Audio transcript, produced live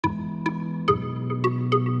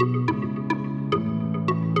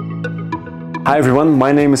Hi everyone,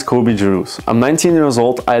 my name is Gerousse. I'm 19 years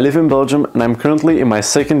old, I live in Belgium, and I'm currently in my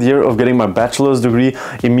second year of getting my bachelor's degree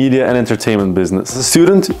in media and entertainment business. As a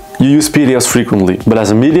student, you use PDFs frequently, but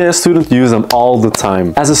as a media student, you use them all the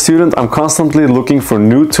time. As a student, I'm constantly looking for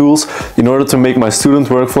new tools in order to make my student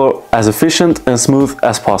workflow as efficient and smooth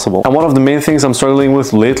as possible. And one of the main things I'm struggling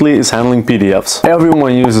with lately is handling PDFs.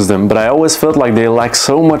 Everyone uses them, but I always felt like they lack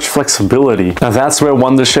so much flexibility. And that's where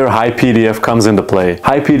Wondershare HiPDF comes into play.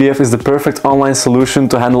 HiPDF is the perfect online solution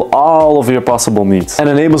to handle all of your possible needs and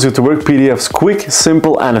enables you to work PDFs quick,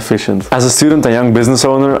 simple, and efficient. As a student and young business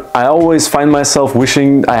owner, I always find myself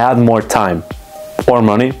wishing I had more time or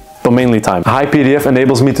money, but mainly time. HiPDF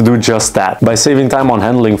enables me to do just that. By saving time on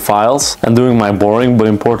handling files and doing my boring but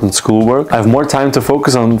important schoolwork, I have more time to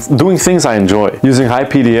focus on doing things I enjoy. Using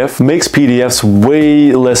HiPDF makes PDFs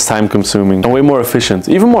way less time consuming and way more efficient,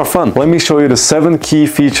 even more fun. Let me show you the 7 key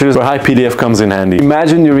features where HiPDF comes in handy.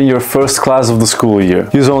 Imagine you're in your first class of the school year.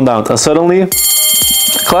 You zoned out and suddenly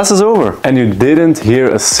class is over and you didn't hear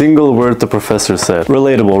a single word the professor said.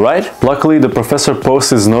 Relatable, right? Luckily, the professor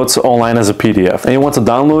posts his notes online as a PDF and you want to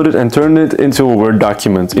download it and turn it into a Word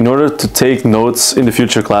document in order to take notes in the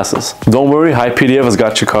future classes. Don't worry, HiPDF has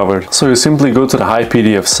got you covered. So you simply go to the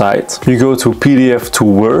HiPDF site, you go to PDF to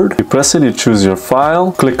Word, you press it, you choose your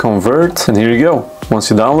file, click convert, and here you go. Once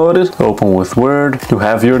you download it, open with Word, you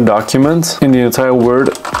have your document in the entire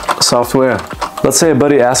Word software. Let's say a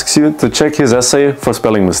buddy asks you to check his essay for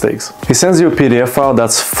spelling mistakes. He sends you a PDF file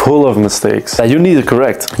that's full of mistakes that you need to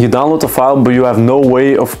correct. You download the file, but you have no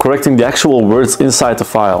way of correcting the actual words inside the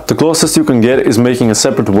file. The closest you can get is making a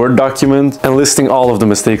separate Word document and listing all of the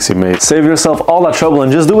mistakes you made. Save yourself all that trouble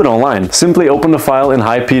and just do it online. Simply open the file in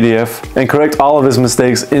HiPDF and correct all of his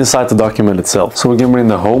mistakes inside the document itself. So again, we're in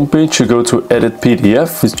the home page, you go to Edit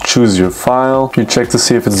PDF, you choose your file, you check to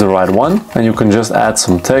see if it's the right one, and you can just add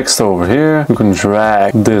some text over here. You can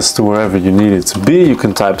drag this to wherever you need it to be. You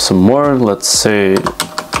can type some more, let's say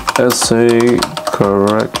essay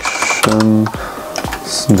correction.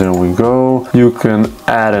 There we go. You can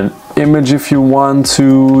add an image if you want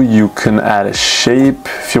to. You can add a shape.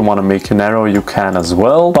 If you want to make an arrow, you can as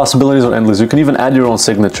well. Possibilities are endless. You can even add your own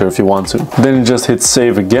signature if you want to. Then you just hit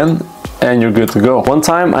save again and you're good to go. One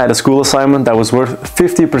time I had a school assignment that was worth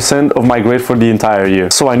 50% of my grade for the entire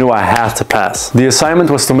year, so I knew I had to pass. The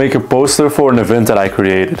assignment was to make a poster for an event that I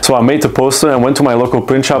created. So I made the poster and went to my local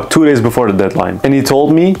print shop 2 days before the deadline. And he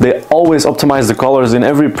told me they always optimize the colors in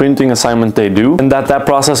every printing assignment they do, and that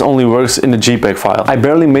process only works in the JPEG file. I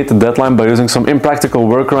barely made the deadline by using some impractical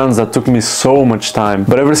workarounds that took me so much time.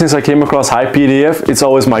 But ever since I came across HiPDF, it's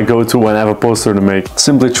always my go-to when I have a poster to make.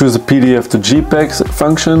 Simply choose the PDF to JPEG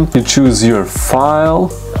function, you choose your file,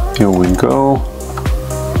 here we go.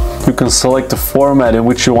 You can select the format in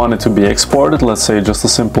which you want it to be exported, let's say just a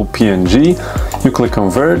simple PNG. You click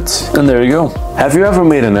convert, and there you go. Have you ever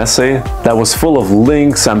made an essay that was full of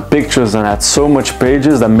links and pictures and had so much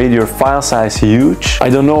pages that made your file size huge? I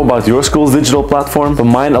don't know about your school's digital platform, but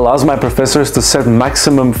mine allows my professors to set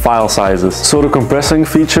maximum file sizes. So the compressing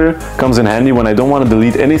feature comes in handy when I don't want to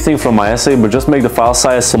delete anything from my essay, but just make the file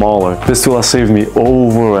size smaller. This tool has saved me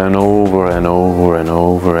over and over and over and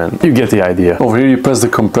over, and you get the idea. Over here you press the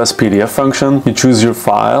compress PDF function, you choose your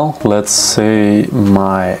file, let's say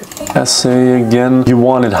my essay again. You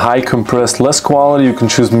want it high compressed, less quality, you can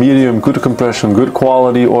choose medium, good compression, good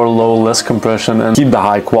quality, or low, less compression, and keep the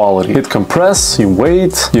high quality. Hit compress, you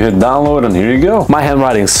wait, you hit download, and here you go. My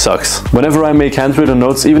handwriting sucks. Whenever I make handwritten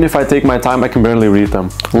notes, even if I take my time, I can barely read them,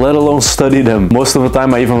 let alone study them. Most of the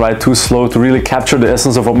time I even write too slow to really capture the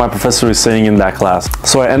essence of what my professor is saying in that class.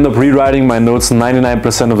 So I end up rewriting my notes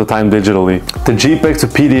 99% of the time digitally. The JPEG to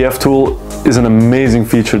PDF tool is an amazing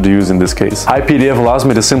feature to use in this case. HiPDF allows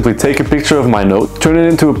me to simply take a picture of my note, turn it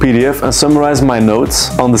into a PDF, and summarize my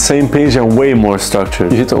notes on the same page and way more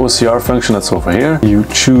structured. You hit the OCR function that's over here, you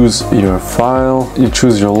choose your file, you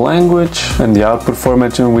choose your language and the output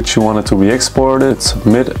format in which you want it to be exported,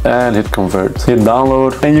 submit, and hit convert. Hit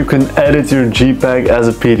download, and you can edit your JPEG as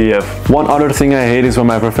a PDF. One other thing I hate is when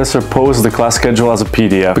my professor posts the class schedule as a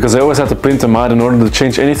PDF, because I always have to print them out in order to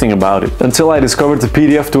change anything about it. Until I discovered the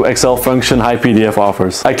PDF to Excel function HiPDF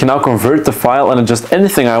offers. I can now convert the file and adjust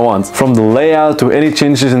anything I want, from the layout to any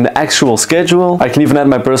changes in the actual schedule. I can even add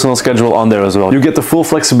my personal schedule on there as well. You get the full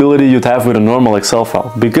flexibility you'd have with a normal Excel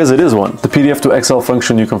file, because it is one. The PDF to Excel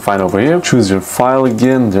function you can find over here. Choose your file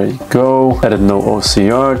again, there you go. Edit no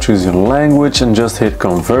OCR, choose your language, and just hit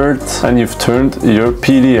convert, and you've turned your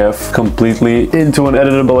PDF completely into an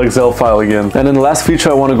editable Excel file again. And then the last feature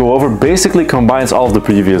I want to go over basically combines all of the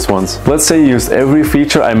previous ones. Let's say you used every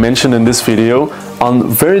feature I mentioned in this video on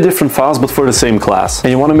very different files but for the same class,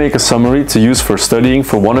 and you want to make a summary to use for studying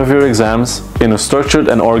for one of your exams in a structured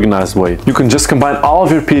and organized way. You can just combine all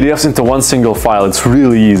of your PDFs into one single file. It's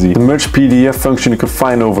really easy. The merge PDF function you can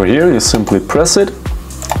find over here. You simply press it.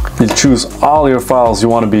 You choose all your files you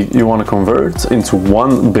want to convert into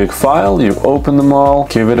one big file. You open them all,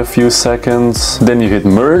 give it a few seconds, then you hit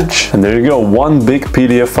merge, and there you go, one big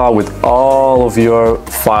PDF file with all of your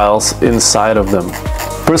files inside of them.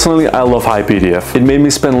 Personally, I love HiPDF. It made me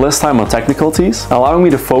spend less time on technicalities, allowing me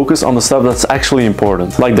to focus on the stuff that's actually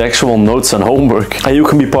important, like the actual notes and homework. And you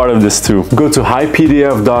can be part of this too. Go to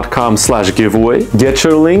HiPDF.com/giveaway, get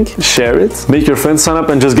your link, share it, make your friends sign up,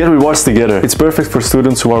 and just get rewards together. It's perfect for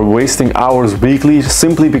students who are wasting hours weekly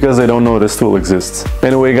simply because they don't know this tool exists.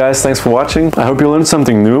 Anyway guys, thanks for watching. I hope you learned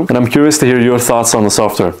something new, and I'm curious to hear your thoughts on the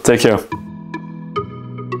software. Take care.